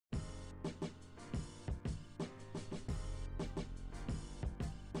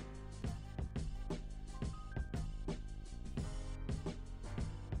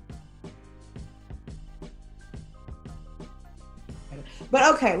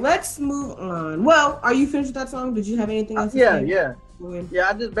But okay, let's move on. Well, are you finished with that song? Did you have anything else to Yeah, say? yeah. Yeah,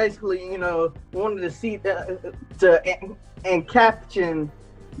 I just basically, wanted to see and caption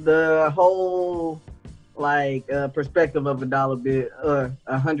the whole perspective of a dollar bill or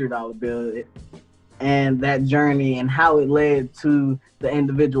 $100 bill, and that journey and how it led to the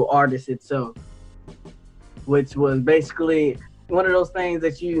individual artist itself, which was basically one of those things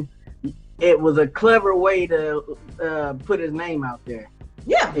that it was a clever way to put his name out there.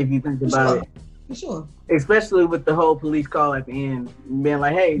 Yeah, if you think about it. For sure. Especially with the whole police call at the end, being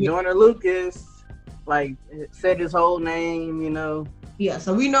like, "Hey, Joyner Lucas," like said his whole name, Yeah,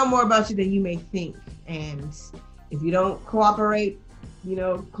 so we know more about you than you may think, and if you don't cooperate,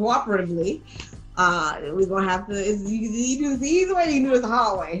 cooperatively, we're gonna have to. You do this the easy way, you do this the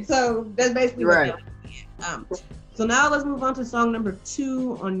hard way. So that's basically right. So now let's move on to song number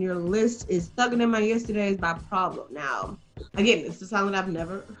 2 on your list. Is "Thuggin' in My Yesterdays" by Problem. Now, again, it's a song that I've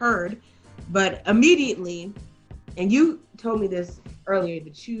never heard. But immediately, and you told me this earlier,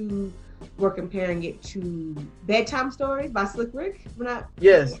 that you were comparing it to Bedtime Stories by Slick Rick.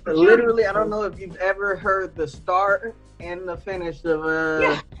 Yes, literally, I don't know if you've ever heard the start and the finish of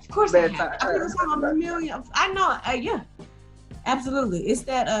yeah, of course Bedtime. I've heard the song a million. I know, yeah, absolutely. It's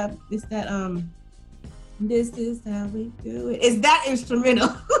that "This Is How We Do It." It's that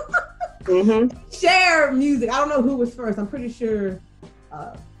instrumental. Mm-hmm. Share music. I don't know who was first. I'm pretty sure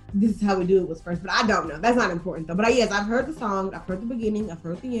 "This Is How We Do It" was first, but I don't know. That's not important though. But yes, I've heard the song. I've heard the beginning. I've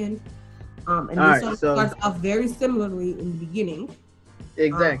heard the end. And this song starts off very similarly in the beginning.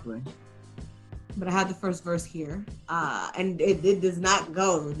 Exactly. But I had the first verse here, and it does not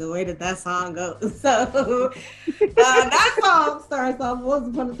go the way that song goes. So that song starts off, "Once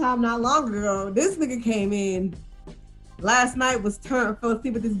upon a time, not long ago, this nigga came in. Last night was turned, fell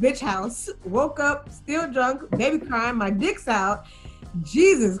asleep at this bitch house. Woke up, still drunk, baby crying, my dick's out.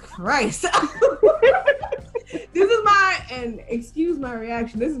 Jesus Christ." This is and excuse my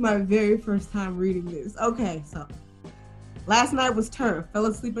reaction, this is my very first time reading this. Okay, so last night was turned, fell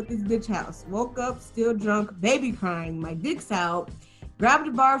asleep at this bitch house. Woke up, still drunk, baby crying, my dick's out. Grabbed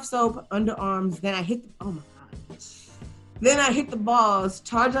a bar of soap, underarms, then I hit oh my God. Then I hit the balls,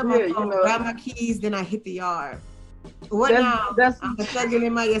 charged up my phone, grabbed my keys, then I hit the yard. What now? I'm thugging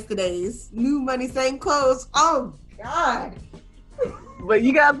in my yesterdays. New money, same clothes. Oh God. But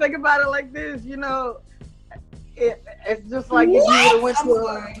you gotta think about it like this, it's just like if you would have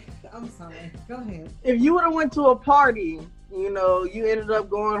went I'm sorry. Go ahead. If you would have went to a party, you ended up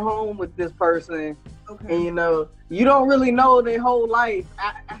going home with this person, okay, and you don't really know their whole life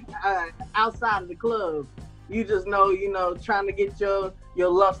outside of the club. You just know, trying to get your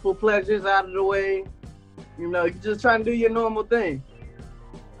lustful pleasures out of the way. You're just trying to do your normal thing.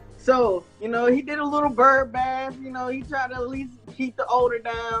 So, he did a little bird bath. He tried to at least keep the odor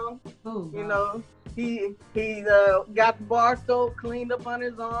down. Oh, he got the bar soap cleaned up on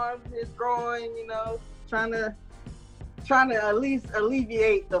his arms, his groin. Trying to at least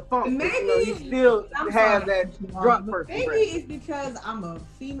alleviate the funk. Maybe he still has that drunk person. Maybe it's because I'm a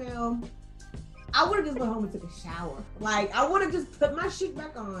female. I would have just went home and took a shower. Like, I would have just put my shit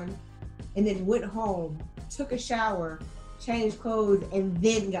back on and then went home, took a shower, changed clothes, and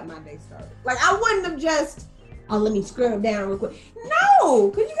then got my day started. Like, I wouldn't have just, let me scrub down real quick. No,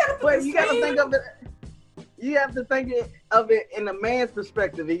 because you gotta think of it. You have to think of it in a man's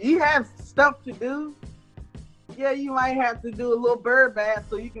perspective. If you have stuff to do, yeah, you might have to do a little bird bath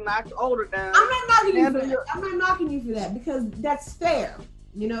so you can knock the odor down. I'm not knocking you for that. I'm not knocking you for that because that's fair.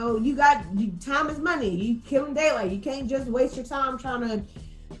 Time is money. You killing daylight. You can't just waste your time trying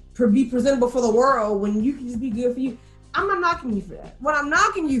to be presentable for the world when you can just be good for you. I'm not knocking you for that. What I'm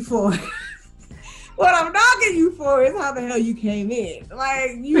knocking you for is how the hell you came in.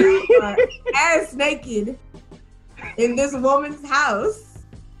 Like, you are ass naked in this woman's house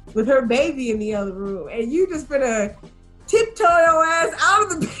with her baby in the other room, and you just finna tiptoe your ass out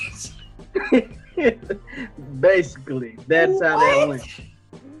of the bitch. Basically, that's how that went.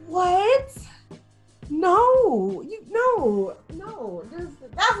 What? No.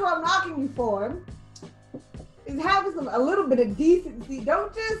 That's what I'm knocking you for. Is having a little bit of decency.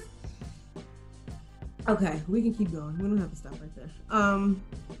 Don't just. Okay, we can keep going. We don't have to stop right there.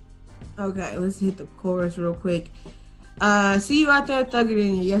 Okay, let's hit the chorus real quick. See you out there thugging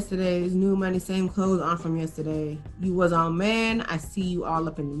in your yesterdays. New money, same clothes on from yesterday. You was all man. I see you all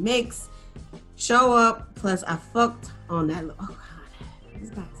up in the mix. Show up. Plus, I fucked on that. Oh God,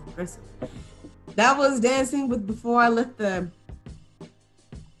 this guy's aggressive. That was dancing with before I left the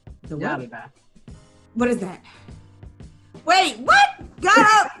what? What is that? Wait, what? Got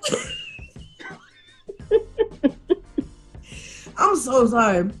up. I'm so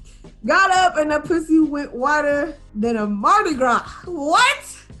sorry. Got up and that pussy went wider than a Mardi Gras.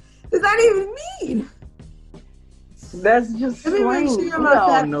 What does that even mean? That's just Let me make strange. sure my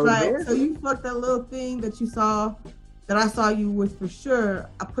facts right. So you fucked that little thing that you saw, that I saw you with for sure.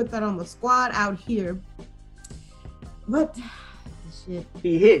 I put that on the squad out here. What? Shit.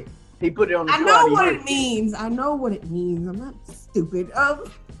 He hit. He put it on the squad. I know what it means. I know what it means. I'm not stupid.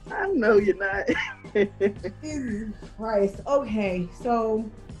 I know you're not. Jesus Christ. Okay, so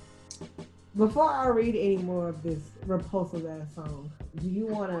before I read any more of this repulsive ass song, do you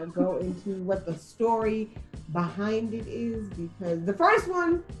want to go into what the story behind it is? Because the first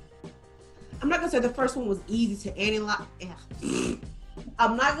one, I'm not gonna say the first one was easy to analyze.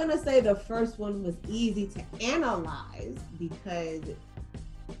 I'm not gonna say the first one was easy to analyze, because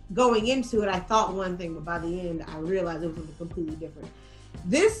going into it, I thought one thing, but by the end, I realized it was something completely different.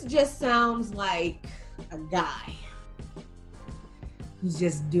 This just sounds like a guy who's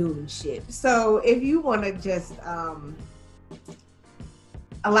just doing shit. So if you want to just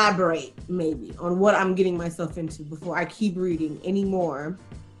elaborate maybe on what I'm getting myself into before I keep reading any more.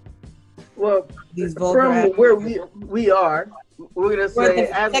 Well, from where we are, we're gonna say we're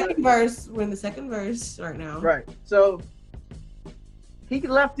in the second verse right now. Right. So he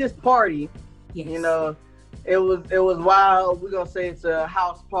left this party. Yes. You know, it was wild. We're gonna say it's a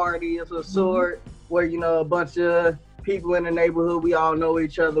house party of a sort, where, you know, a bunch of people in the neighborhood, we all know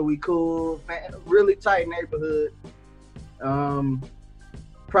each other, we cool, really tight neighborhood.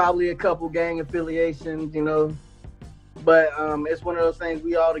 Probably a couple gang affiliations, you know, but it's one of those things,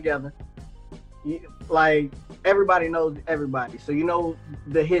 we all together. Like, everybody knows everybody, so you know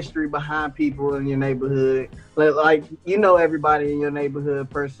the history behind people in your neighborhood. Like you know everybody in your neighborhood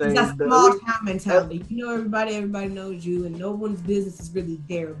per se. It's that small town mentality. You know everybody knows you, and no one's business is really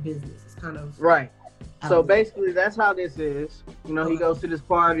their business. It's kind of right. So basically, that's how this is. You know, he goes to this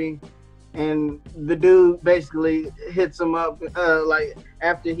party, and the dude basically hits him up, like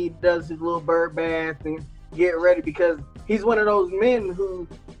after he does his little bird bath and get ready, because he's one of those men who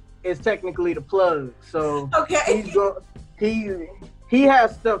is technically the plug. So he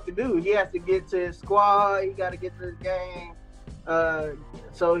has stuff to do. He has to get to his squad. He got to get to his gang.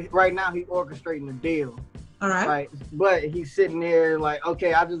 So right now he's orchestrating the deal. All right. Like, but he's sitting there like,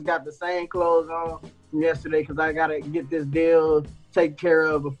 okay, I just got the same clothes on from yesterday because I got to get this deal taken care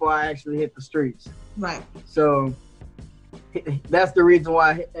of before I actually hit the streets. Right. So that's the reason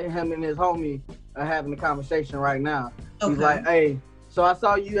why him and his homie are having a conversation right now. Okay. He's like, hey, so I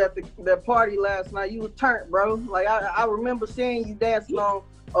saw you at the party last night. You was turned, bro. Like, I remember seeing you dancing on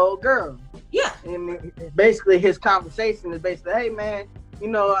Old Girl. Yeah. And basically his conversation is basically, hey, man, you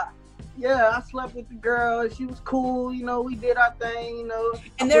know, I slept with the girl. She was cool. You know, we did our thing, you know.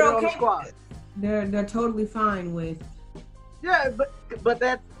 And they're okay with it. They're totally fine with. Yeah, but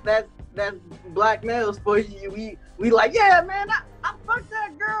that's black males for you. We like, yeah, man, I fucked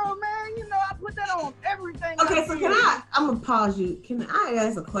that girl, man. You know, I put that on everything. Okay, so I'm gonna pause you. Can I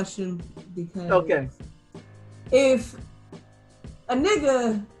ask a question? Because if a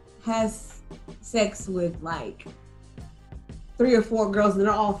nigga has sex with like 3 or 4 girls and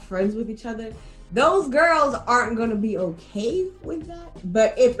they're all friends with each other, those girls aren't gonna be okay with that.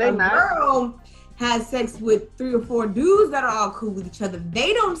 But if a girl has sex with 3 or 4 dudes that are all cool with each other,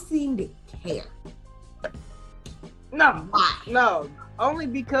 they don't seem to care. No. Why? No. Only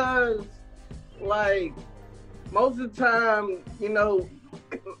because, like, most of the time, you know,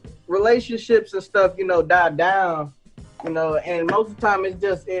 relationships and stuff, you know, die down, you know, and most of the time it's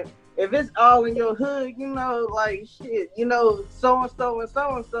just, if it's all in your hood, you know, like, shit, you know, so-and-so and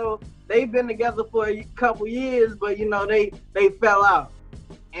so-and-so, they've been together for a couple years, but, you know, they fell out.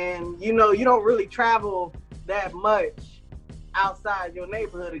 And, you know, you don't really travel that much outside your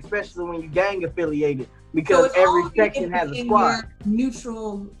neighborhood, especially when you gang affiliated, because so every section has a squad.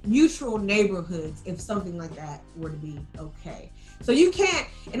 Neutral neighborhoods, if something like that were to be okay. So you can't,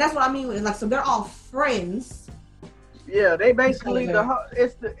 and that's what I mean with, like, so they're all friends. Yeah, they basically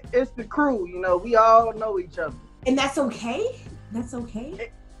it's the crew, you know, we all know each other. And that's okay? That's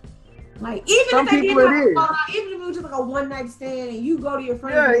okay? Like, even if they didn't have a fallout, even if it was just like a one-night stand and you go to your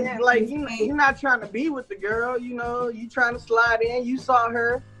friends. Yeah, like, you're not trying to be with the girl, you know, you trying to slide in, you saw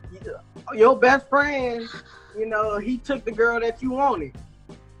her, your best friend, you know, he took the girl that you wanted.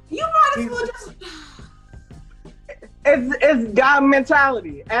 You might as well just... It's guy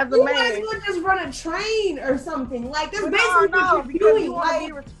mentality. As a man, you might as well just run a train or something. Like, that's basically what you're doing. You want to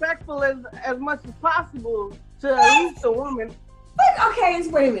be respectful as much as possible to at least a woman. But, okay,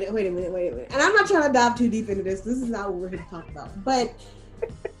 wait a minute. And I'm not trying to dive too deep into this. This is not what we're here to talk about. But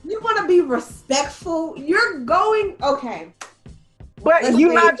you want to be respectful. You're going, okay. But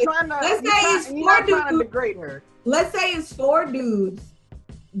you're not trying to degrade her. Let's say it's 4 dudes.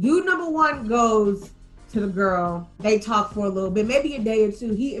 Dude number 1 goes to the girl. They talk for a little bit, maybe a day or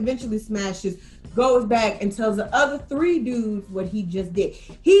 2. He eventually smashes, goes back and tells the other 3 dudes what he just did.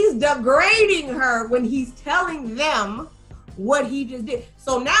 He's degrading her when he's telling them what he just did.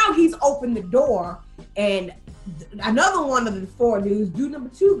 So now he's opened the door, and another one of the 4 dudes, dude number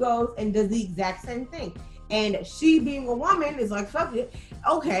 2, goes and does the exact same thing. And she, being a woman, is like, fuck it.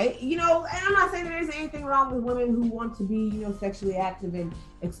 Okay, and I'm not saying there isn't anything wrong with women who want to be, sexually active and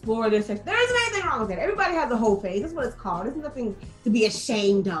explore their sex. There isn't anything wrong with that. Everybody has a whole phase. That's what it's called. There's nothing to be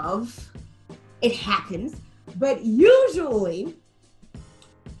ashamed of. It happens. But usually,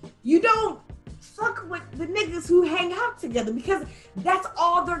 you don't fuck with the niggas who hang out together, because that's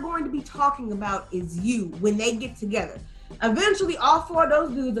all they're going to be talking about is you when they get together. Eventually, all 4 of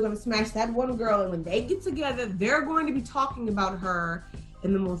those dudes are going to smash that one girl, and when they get together, they're going to be talking about her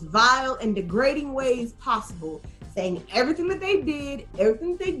in the most vile and degrading ways possible, saying everything that they did,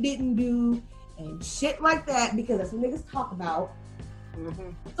 everything that they didn't do, and shit like that, because that's what niggas talk about. Mm-hmm.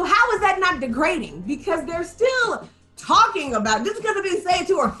 So how is that not degrading? Because they're still talking about it. Just because they didn't say it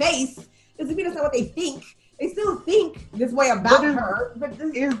to her face doesn't mean that's not what they think. They still think this way about her, but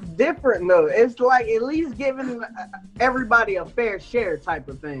it's different though. It's like at least giving everybody a fair share type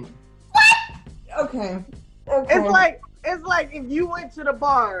of thing. What? Okay. It's like if you went to the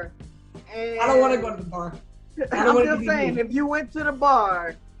bar and I don't want to go to the bar. I'm just saying, if you went to the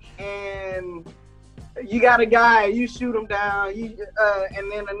bar and you got a guy, you shoot him down,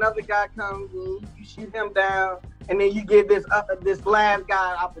 and then another guy comes and you shoot him down, and then you give this last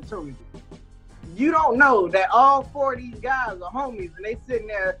guy an opportunity. You don't know that all 4 of these guys are homies, and they sitting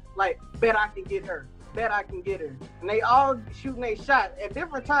there like, bet I can get her, and they all shooting a shot at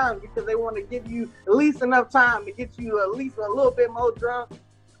different times because they want to give you at least enough time to get you at least a little bit more drunk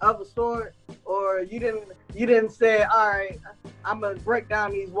of a sort, or you didn't say, all right, I'm gonna break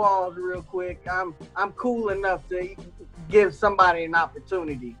down these walls real quick. I'm cool enough to give somebody an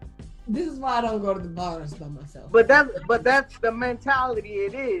opportunity. This is why I don't go to the bars by myself. But that's the mentality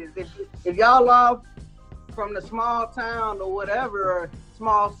it is. If y'all are from the small town or whatever, or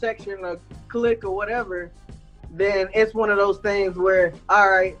small section or clique or whatever, then it's one of those things where, all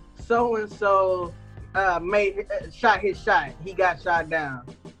right, so and so shot his shot. He got shot down,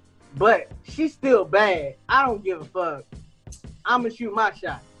 but she's still bad. I don't give a fuck. I'm gonna shoot my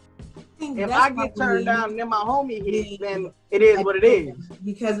shot. If I get turned down and then my homie hits, then it is what it is.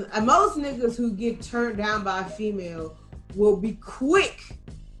 Because most niggas who get turned down by a female will be quick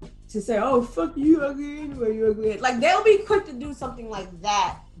to say, oh, fuck you ugly anyway, you ugly. Like, they'll be quick to do something like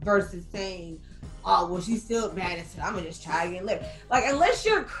that versus saying, oh, well, she's still bad, and I'm gonna just try again later. Like, unless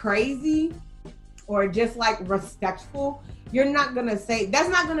you're crazy or just, like, respectful, you're not gonna say, that's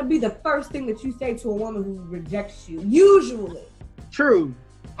not gonna be the first thing that you say to a woman who rejects you, usually. True.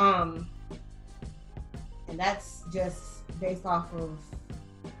 And that's just based off of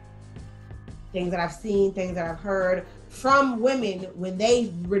things that I've seen, things that I've heard from women. When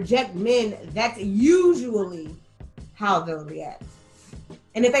they reject men, that's usually how they'll react.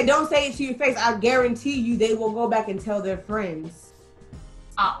 And if they don't say it to your face, I guarantee you they will go back and tell their friends,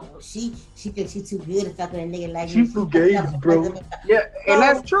 oh, she thinks she's too good to fuck with a nigga like you. She's too gay, bro. Yeah, and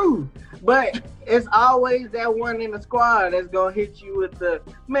that's true. But it's always that one in the squad that's gonna hit you with the,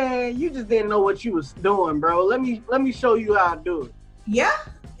 man, you just didn't know what you was doing, bro. Let me show you how to do it. Yeah,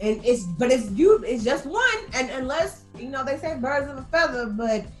 and it's just one. And unless, they say birds of a feather,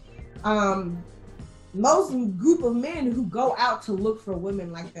 but most group of men who go out to look for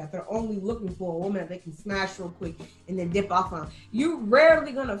women like that, they're only looking for a woman that they can smash real quick and then dip off on. You're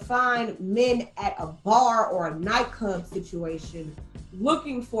rarely gonna find men at a bar or a nightclub situation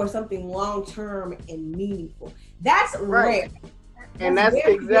looking for something long-term and meaningful. That's rare. And that's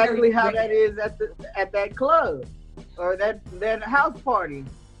exactly how that is at that club or that house party.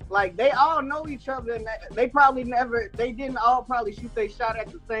 Like, they all know each other, and they didn't all probably shoot their shot at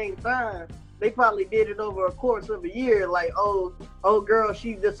the same time. They probably did it over a course of a year. Like, oh girl,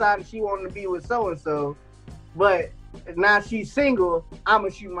 she decided she wanted to be with so-and-so, but now she's single, I'm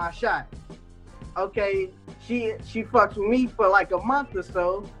gonna shoot my shot. Okay, she fucks with me for like a month or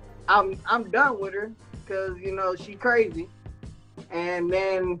so. I'm done with her because, she crazy. And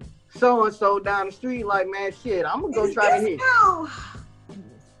then so-and-so down the street like, man, shit, I'm gonna go try to hit.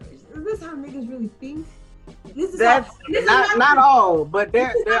 Is this how niggas really think? Not all, but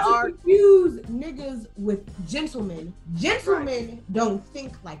there are. Confuse niggas with gentlemen. Gentlemen don't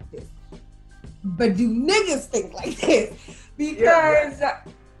think like this, but do niggas think like this? Because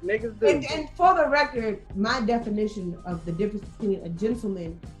Niggas do. And for the record, my definition of the difference between a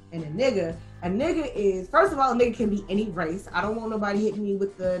gentleman and a nigga is, first of all, a nigga can be any race. I don't want nobody hitting me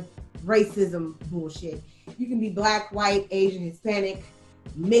with the racism bullshit. You can be black, white, Asian, Hispanic,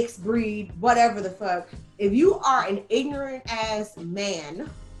 mixed breed, whatever the fuck. If you are an ignorant ass man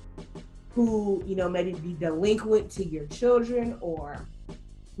who, you know, maybe be delinquent to your children or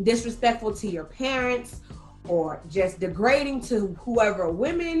disrespectful to your parents or just degrading to whoever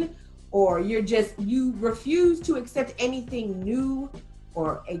women, or you refuse to accept anything new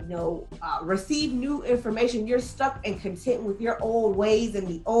or, you know, receive new information, you're stuck and content with your old ways and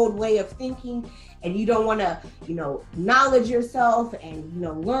the old way of thinking, and you don't want to, you know, knowledge yourself and, you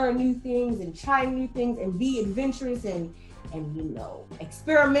know, learn new things and try new things and be adventurous and you know,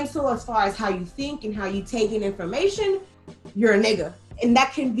 experimental as far as how you think and how you take in information, you're a nigga. And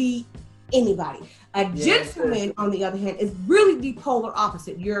that can be anybody. A gentleman, on the other hand, is really the polar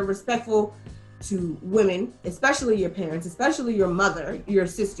opposite. You're respectful to women, especially your parents, especially your mother, your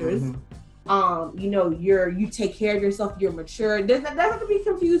sisters. Mm-hmm. You know, you take care of yourself, you're mature. That doesn't have to be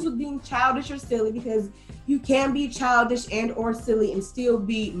confused with being childish or silly, because you can be childish and or silly and still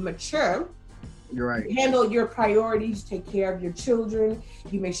be mature. You're right. You handle your priorities, take care of your children,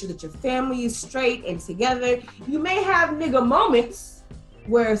 you make sure that your family is straight and together. You may have nigga moments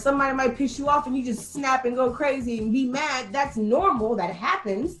where somebody might piss you off and you just snap and go crazy and be mad. That's normal, that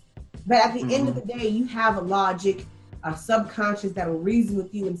happens. But at the end of the day, you have a logic, a subconscious that will reason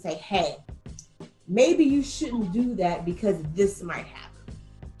with you and say, hey, maybe you shouldn't do that because this might happen.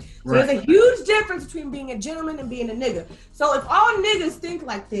 So there's a huge difference between being a gentleman and being a nigga. So if all niggas think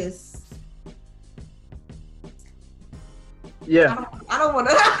like this, I don't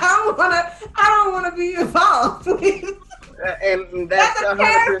want to be involved. And that's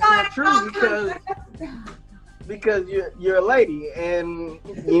 100% true because you're a lady and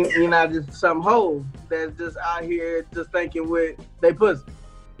you're not just some hoe that's just out here just thinking with they pussy.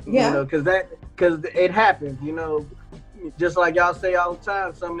 Yeah. You know, because it happens. You know, just like y'all say all the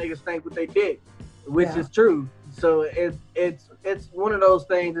time, some niggas think with they dick, which is true. So it's one of those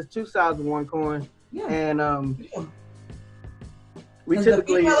things. It's two sides of one coin. Yeah. And we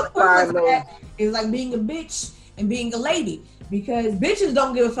typically find those. It's like being a bitch and being a lady, because bitches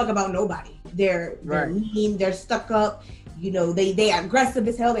don't give a fuck about nobody. They're mean, they're stuck up, you know, they are aggressive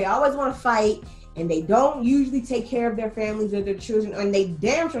as hell, they always want to fight, and they don't usually take care of their families or their children, and they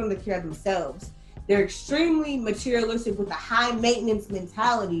damn sure don't take care of themselves. They're extremely materialistic with a high maintenance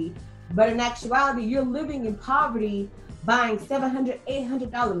mentality, but in actuality, you're living in poverty, buying $700,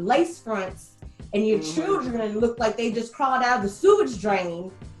 $800 lace fronts, and your children look like they just crawled out of the sewage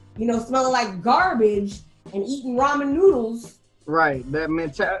drain, you know, smelling like garbage and eating ramen noodles. Right. That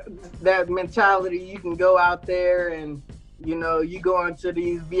mentality, you can go out there and, you know, you go into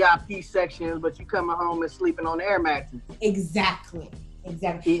these VIP sections, but you coming home and sleeping on the air mattress. Exactly.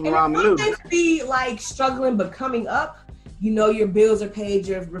 Eating ramen noodles. Be like struggling, but coming up, you know, your bills are paid,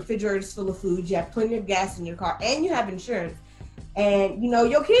 your refrigerator is full of food, you have plenty of gas in your car, and you have insurance. And, you know,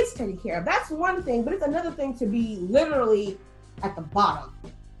 your kids taken care of. That's one thing, but it's another thing to be literally at the bottom.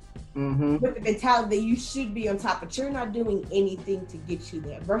 With the mentality that you should be on top, but you're not doing anything to get you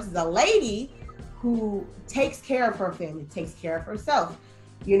there. Versus a lady who takes care of her family, takes care of herself.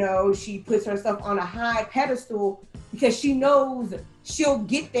 You know, she puts herself on a high pedestal because she knows she'll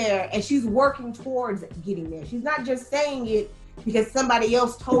get there, and she's working towards getting there. She's not just saying it because somebody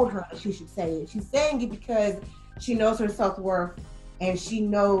else told her she should say it. She's saying it because she knows her self-worth and she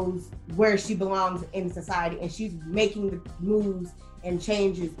knows where she belongs in society, and she's making the moves and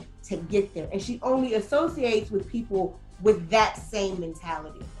changes to get there. And she only associates with people with that same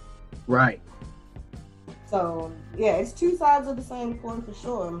mentality. Right. So, yeah, it's two sides of the same coin for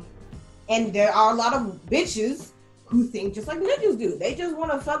sure. And there are a lot of bitches who think just like niggas do. They just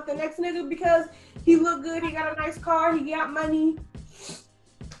want to fuck the next nigga because he look good, he got a nice car, he got money.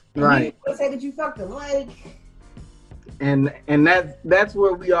 Right. You say that you fucked him, like... And that's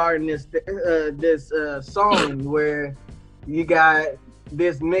where we are in this song, where you got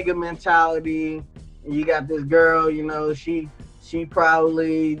this nigga mentality. You got this girl, you know, she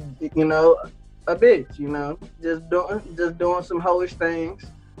probably, you know, a bitch, you know, just doing some hoish things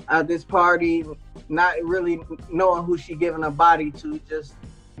at this party, not really knowing who she giving her body to, just,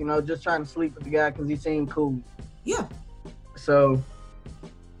 you know, just trying to sleep with the guy because he seemed cool. Yeah. So,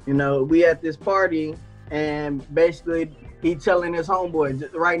 you know, we at this party. And basically, he telling his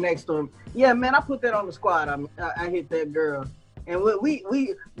homeboy right next to him, "Yeah, man, I put that on the squad. I hit that girl." And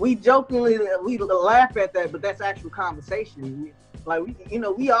we jokingly we laugh at that, but that's actual conversation.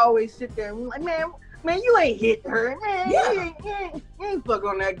 We always sit there and we're like, "Man, Man, you ain't hit her, man. Yeah. You ain't fuck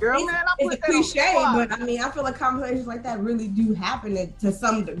on that girl, man. I It's put a that on the cliche, squad. but I mean, I feel like conversations like that really do happen to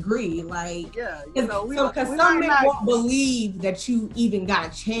some degree. Like, yeah, you know, because some men won't believe that you even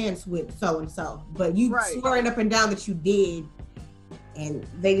got a chance with so and so, but you swearing up and down that you did, and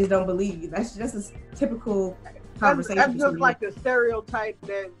they just don't believe you. That's just a typical conversation. That's just like the stereotype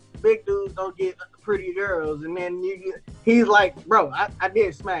that big dudes don't get pretty girls, and then he's like, bro, I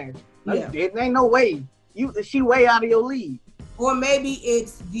did smash. No, you didn't. Ain't no way. She way out of your league. Or maybe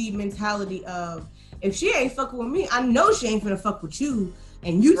it's the mentality of, if she ain't fucking with me, I know she ain't finna fuck with you.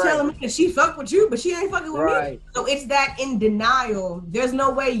 And you telling me that she fuck with you, but she ain't fucking with me. So it's that in denial. There's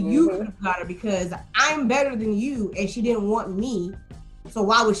no way you could have got her because I'm better than you, and she didn't want me. So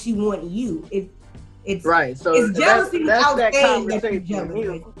why would she want you? It's right. So it's jealousy that's that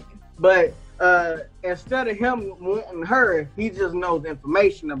conversation. But instead of him wanting her, he just knows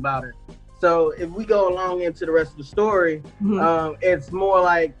information about her. So if we go along into the rest of the story, it's more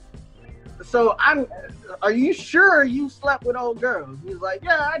like, so are you sure you slept with old girls? He's like,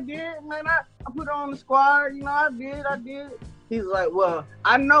 yeah, I did, man. I put her on the squad. You know, I did. He's like, well,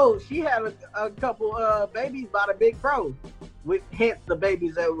 I know she had a couple babies by the big bro, with hence the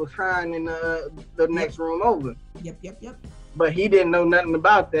babies that were crying in the next room over. Yep. But he didn't know nothing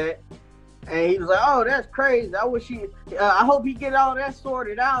about that. And he was like, oh, that's crazy. I hope he get all that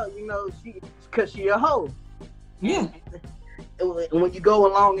sorted out, you know, because she a hoe. Yeah. And when you go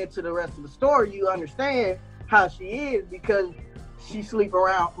along into the rest of the story, you understand how she is because she sleep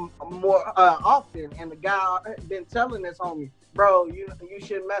around more often. And the guy been telling this homie, bro, you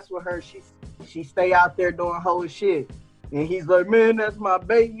shouldn't mess with her. She stay out there doing hoe shit. And he's like, man, that's my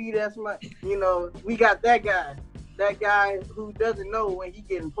baby. That's my, you know, we got that guy who doesn't know when he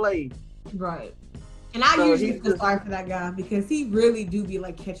getting played. Right. And I usually feel sorry for that guy because he really do be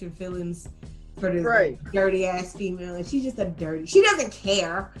like catching feelings for this dirty ass female, and she's just she doesn't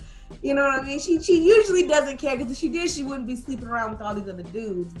care. You know what I mean? She usually doesn't care, because if she did, she wouldn't be sleeping around with all these other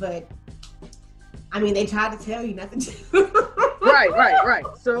dudes. But I mean, they tried to tell you not to do. Right.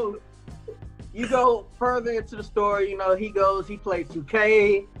 So you go further into the story, you know, he plays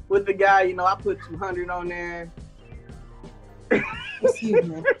 2K with the guy, you know, I put 200 on there. Excuse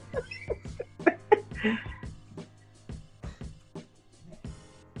me.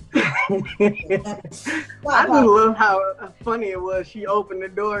 I just love how funny it was. She opened the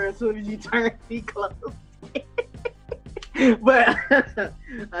door as soon as you turned, he closed. But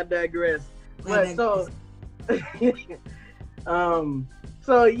I digress. But so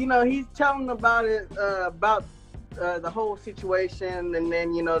you know, he's telling about it, about the whole situation, and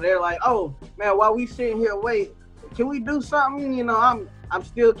then, you know, they're like, oh man, while we sitting here wait, can we do something? You know, I'm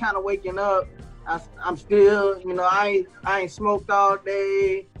still kind of waking up. I'm still, you know, I ain't smoked all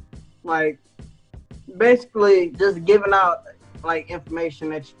day. Like, basically just giving out like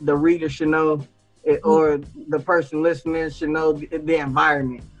information that the reader should know, or the person listening should know the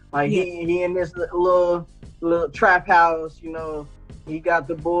environment. Like he in this little trap house, you know, he got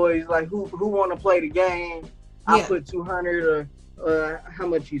the boys like who want to play the game. I put 200 or how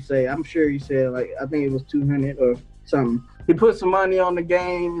much you say? I'm sure you said like, I think it was 200 or something. He put some money on the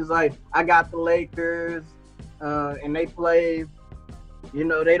game. He's like, I got the Lakers, and they play. You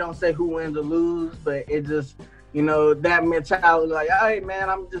know, they don't say who wins or lose, but it just, you know, that mentality, like, hey man,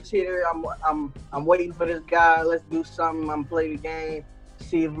 I'm just here. I'm waiting for this guy. Let's do something. I'm play the game.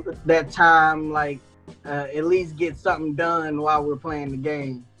 See if that time, like, at least get something done while we're playing the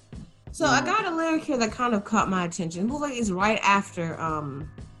game. So I got a lyric here that kind of caught my attention. It looks like it's right after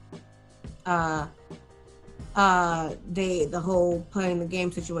the whole playing the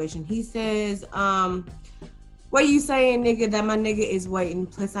game situation. He says, what you saying, nigga, that my nigga is waiting,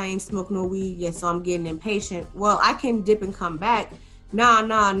 plus I ain't smoke no weed yet, so I'm getting impatient. Well, I can dip and come back. Nah,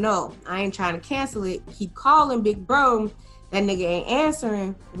 no, I ain't trying to cancel it. Keep calling big bro. That nigga ain't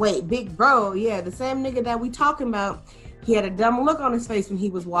answering. Wait, big bro, yeah, the same nigga that we talking about. He had a dumb look on his face when he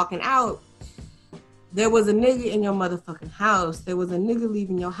was walking out. There was a nigga in your motherfucking house. There was a nigga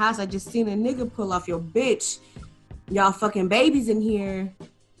leaving your house. I just seen a nigga pull off your bitch. Y'all fucking babies in here.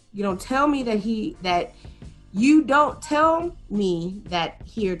 You don't tell me that you don't tell me that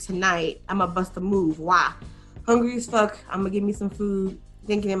here tonight I'ma bust a move. Why? Hungry as fuck. I'ma give me some food.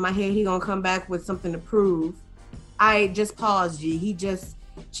 Thinking in my head he gonna come back with something to prove. I just paused, G. He just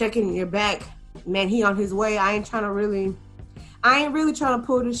checking your back. Man, he on his way. I ain't really trying to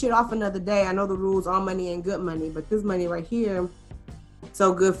pull this shit off another day. I know the rules, all money ain't good money, but this money right here,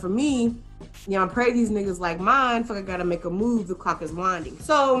 so good for me. You know, I pray these niggas like mine. Fuck, I gotta make a move. The clock is winding.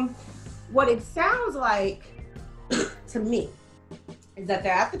 So what it sounds like to me is that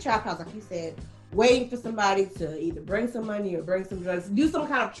they're at the trap house, like you said, waiting for somebody to either bring some money or bring some drugs, do some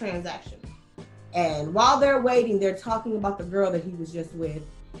kind of transaction. And while they're waiting, they're talking about the girl that he was just with.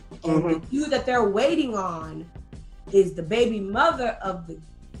 And the dude that they're waiting on is the baby mother of the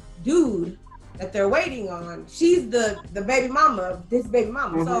dude that they're waiting on. She's the baby mama of this baby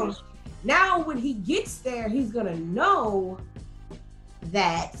mama. So now when he gets there, he's gonna know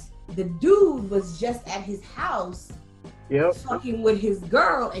that the dude was just at his house fucking with his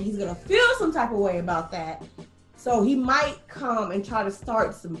girl, and he's gonna feel some type of way about that. So he might come and try to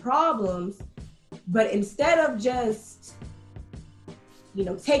start some problems, but instead of just, you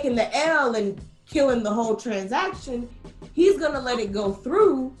know, taking the L and killing the whole transaction, he's gonna let it go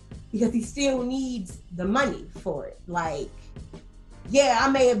through because he still needs the money for it. Like, yeah, I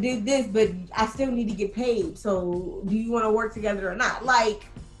may have did this, but I still need to get paid. So do you want to work together or not? Like,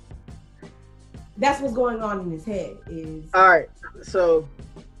 that's what's going on in his head. Is all right. So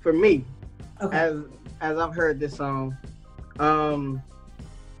for me, as I've heard this song,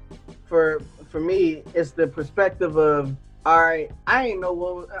 for me, it's the perspective of, all right, I ain't know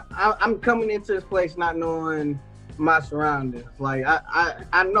what I'm coming into this place not knowing my surroundings. Like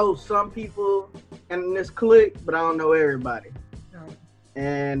I know some people in this clique, but I don't know everybody. Right.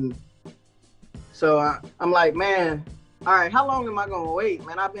 And so I'm like, man, all right, how long am I gonna wait,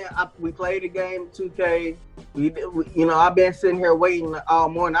 man? We played the game 2K. I've been sitting here waiting all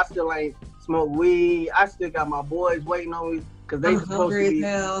morning. I still ain't smoked weed. I still got my boys waiting on me because they supposed to be.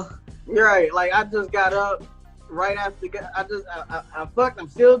 You're right. Like, I just got up right after. I fucked. I'm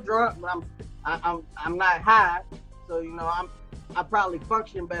still drunk, but I'm not high. So I probably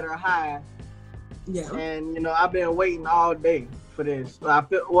function better high. Yeah. And I've been waiting all day for this. So I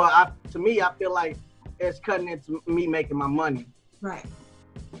feel I feel like it's cutting into me making my money. Right.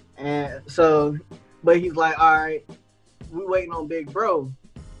 And so, but he's like, all right, we waiting on Big Bro.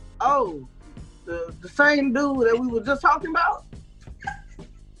 Oh, the same dude that we were just talking about?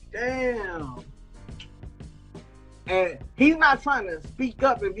 Damn. And he's not trying to speak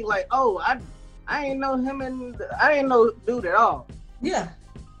up and be like, oh, I ain't know him and I ain't know dude at all. Yeah.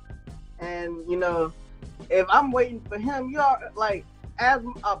 And if I'm waiting for him, you're like, as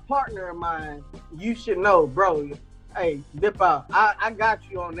a partner of mine, you should know, bro. Hey, dip out. I got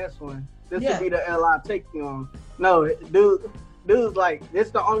you on this one. This will be the L I take you on. No, dude's like, this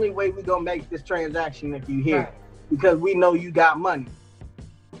is the only way we gonna make this transaction if you here, because we know you got money.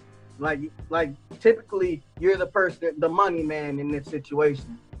 Like typically you're the person, the money man in this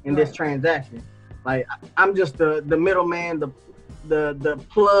situation, in this transaction. Like I'm just the middleman, the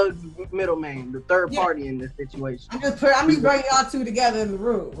plug middleman, the third party in this situation. I'm just bringing y'all two together in the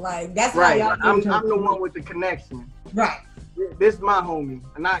room. Like that's how y'all. I'm the one with the connection. Right. This is my homie,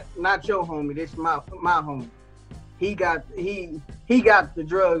 not your homie. This is my homie. He got the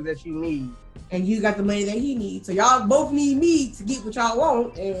drugs that you need, and you got the money that he needs. So y'all both need me to get what y'all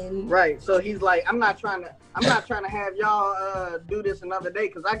want. And right. So he's like, I'm not trying to have y'all do this another day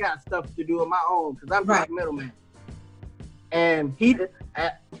because I got stuff to do on my own because I'm just the middleman. And he,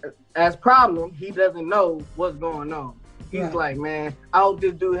 as problem, he doesn't know what's going on. He's like, man, I hope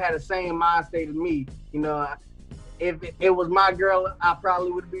this dude had the same mind state as me. If it was my girl, I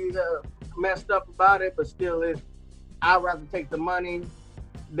probably would be messed up about it. But still, I'd rather take the money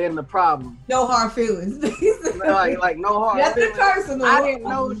than the problem. No hard feelings. like no hard feelings. Personal. I didn't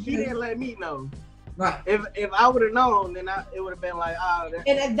know. She didn't let me know. Right. If I would have known, then it would have been like,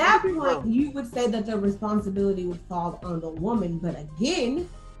 and at that point, you would say that the responsibility would fall on the woman. But again,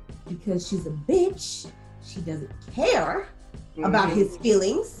 because she's a bitch, she doesn't care about his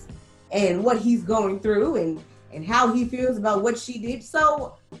feelings and what he's going through and how he feels about what she did.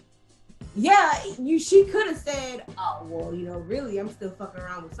 So, yeah, she could have said, oh, well, really, I'm still fucking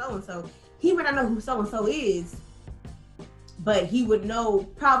around with so-and-so. He might not know who so-and-so is, but he would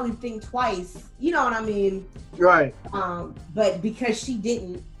probably think twice. You know what I mean? Right. But because she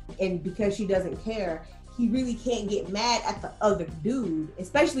didn't, and because she doesn't care, he really can't get mad at the other dude,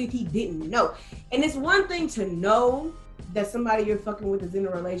 especially if he didn't know. And it's one thing to know that somebody you're fucking with is in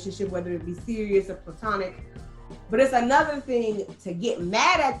a relationship, whether it be serious or platonic, but it's another thing to get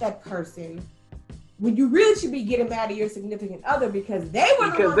mad at that person when you really should be getting mad at your significant other because they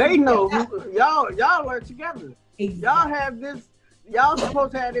know y'all are together. Exactly. Y'all have this. Y'all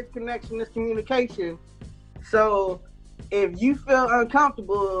supposed to have this connection, this communication. So if you feel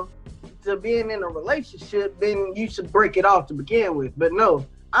uncomfortable to being in a relationship, then you should break it off to begin with. But no,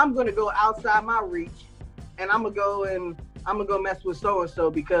 I'm gonna go outside my reach, and I'm gonna go mess with so and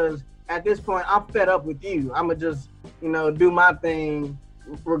so because at this point I'm fed up with you. I'm gonna just do my thing,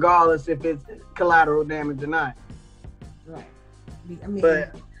 regardless if it's collateral damage or not. Right. I mean,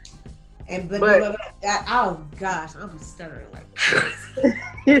 Oh gosh, I'm stuttering like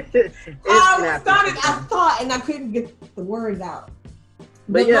I thought and I couldn't get the words out.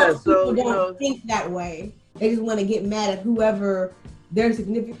 But yeah, so people don't think that way. They just want to get mad at whoever their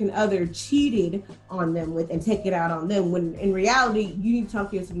significant other cheated on them with and take it out on them, when in reality you need to talk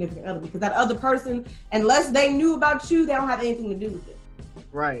to your significant other, because that other person, unless they knew about you, they don't have anything to do with it.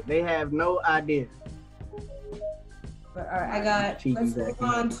 Right, they have no idea. But all right, let's move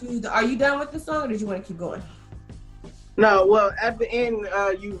on to are you done with the song, or did you want to keep going? No, well, at the end,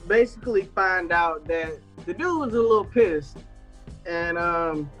 you basically find out that the dude was a little pissed,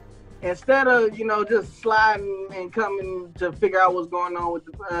 and instead of just sliding and coming to figure out what's going on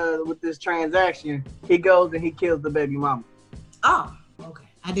with this transaction, he goes and he kills the baby mama. Oh, okay.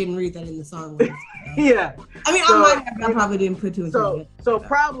 I didn't read that in the song. Yeah. I mean, I probably didn't put two and two. So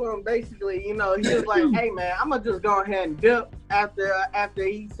problem basically, he was like, hey man, I'm gonna just go ahead and dip. After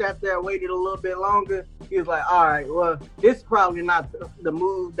he sat there and waited a little bit longer, he was like, all right, well, this is probably not the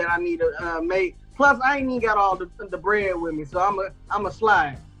move that I need to make. Plus, I ain't even got all the bread with me, so I'm a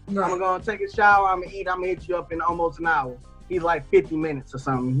slide. Right. I'm gonna take a shower, I'm gonna eat, I'm gonna hit you up in almost an hour. He's like 50 minutes or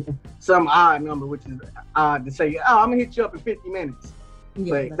something, some odd number, which is odd to say, oh, I'm gonna hit you up in 50 minutes.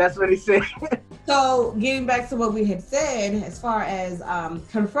 Yeah, but that's what he said. So getting back to what we had said, as far as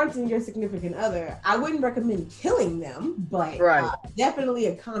confronting your significant other, I wouldn't recommend killing them, but definitely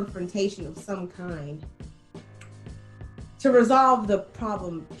a confrontation of some kind to resolve the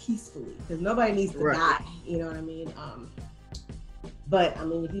problem peacefully, because nobody needs to die, you know what I mean? But I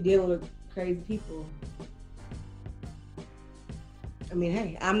mean, if you're dealing with crazy people, I mean,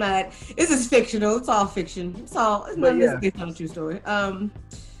 hey, I'm not. This is fictional. It's all fiction. It's none of this based on a true story.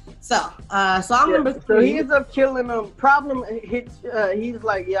 Song number 3. So he ends up killing them. Problem hits. He's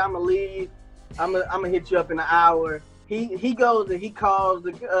like, yeah, I'm gonna leave. I'm gonna hit you up in an hour. He goes and he calls,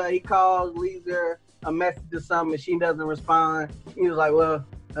 leaves her a message or something, and she doesn't respond. He was like, well,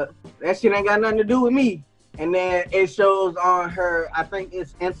 that shit ain't got nothing to do with me. And then it shows on her, I think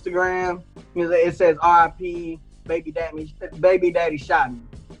it's Instagram, it says RIP, baby daddy shot me.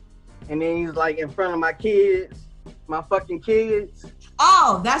 And then he's like, in front of my kids, my fucking kids.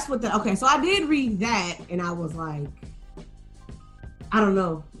 Oh, that's what okay, so I did read that and I was like, I don't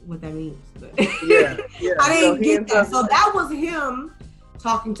know what that means. But yeah. I didn't get that. So that was him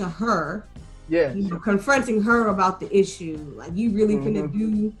talking to her. Yeah. Confronting her about the issue. Like, you really finna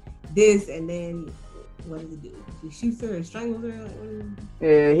do this, and then what does he do? He shoots her and strangles her?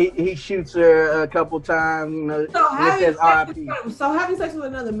 Yeah, he shoots her a couple times, So having sex with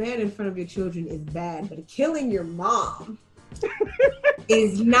another man in front of your children is bad, but killing your mom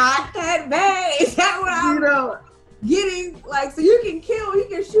is not that bad. Is that what I'm getting? Like, so you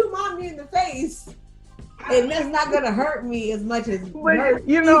can shoot mommy in the face, and that's not gonna hurt me as much as when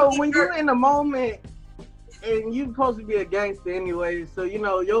you're in the moment, and you're supposed to be a gangster anyway, so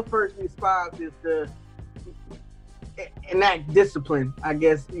your first response is to enact discipline, I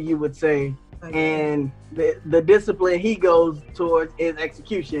guess you would say. And the discipline he goes towards is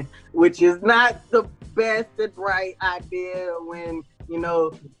execution, which is not the best and right idea when,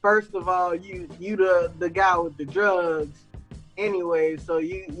 first of all, you the guy with the drugs anyway, so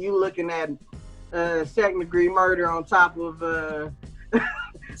you looking at second degree murder on top of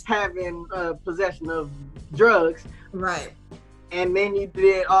having possession of drugs. Right. And then you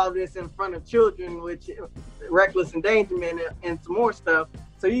did all this in front of children, which reckless endangerment and some more stuff.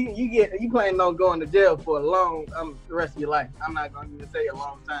 So you planning on going to jail for the rest of your life. I'm not going to even say a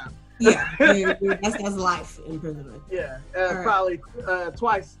long time. Yeah, that's life imprisonment. Yeah, probably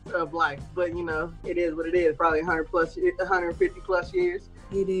twice of life, but it is what it is. Probably 150 plus years.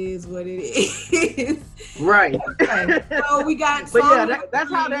 It is what it is. Right. Okay. So we got. But yeah, that's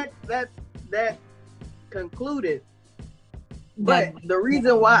how that concluded. But the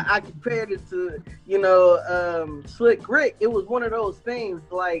reason why I compared it to, Slick Rick, it was one of those things,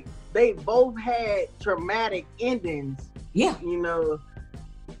 like, they both had traumatic endings. Yeah.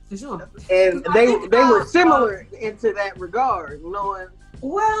 For sure. And they were similar into that regard, knowing.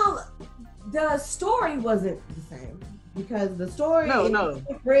 Well, the story wasn't the same, because the story in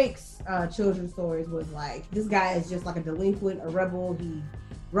Slick Rick's children's stories was like, this guy is just like a delinquent, a rebel. He's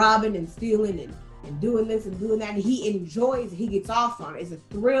robbing and stealing and doing this and doing that, and he enjoys it. He gets off on it. It's a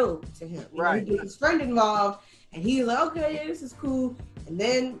thrill to him. He gets his friend involved, and he's like, okay, yeah, this is cool. And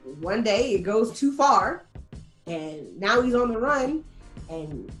then one day it goes too far, and now he's on the run.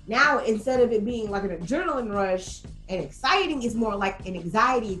 And now, instead of it being like an adrenaline rush and exciting, it's more like an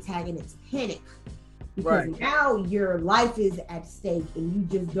anxiety attack, and it's panic. Because now your life is at stake, and you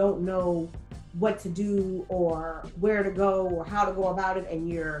just don't know what to do or where to go or how to go about it, and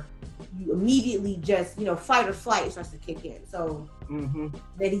you're you immediately just, you know, fight or flight starts to kick in. So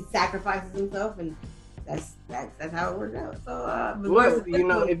then he sacrifices himself, and that's how it works out. So well, you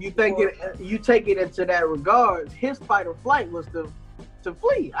know, if you think you take it into that regard, his fight or flight was to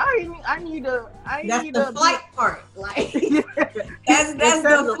flee. I need the flight part. Like that's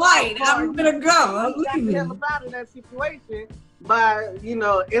the flight. I'm gonna go. I'm leaving. Got the hell out of that situation by, you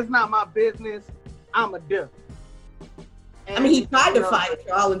know, it's not my business. I'm a duck. I mean, he tried to fight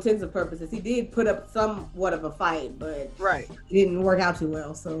for all intents and purposes. He did put up somewhat of a fight, but it didn't work out too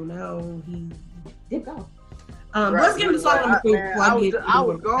well. So now he dipped off. Let's get into song number 3. I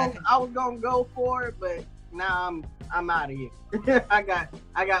was gonna go for it, but now I'm out of here. I got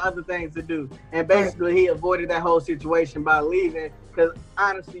other things to do. And basically, he avoided that whole situation by leaving. Because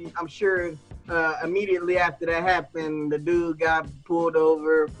honestly, I'm sure immediately after that happened, the dude got pulled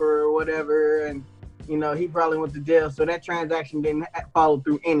over for whatever, and you know, he probably went to jail. So that transaction didn't follow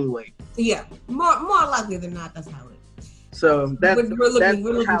through anyway. Yeah, more likely than not, that's how it is. So that's we're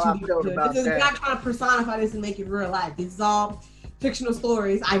looking how I felt about this that. is not trying to personify this and make it real life. This is all fictional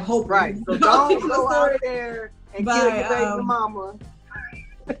stories. I hope. Right. So don't go out there and kill your baby mama.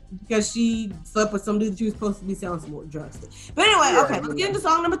 Because she slept with some dude that she was supposed to be selling some more drugs to. But anyway, okay, let's get into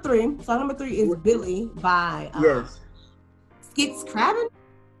song number 3. Song number 3 is Billy by Skits Crabbin.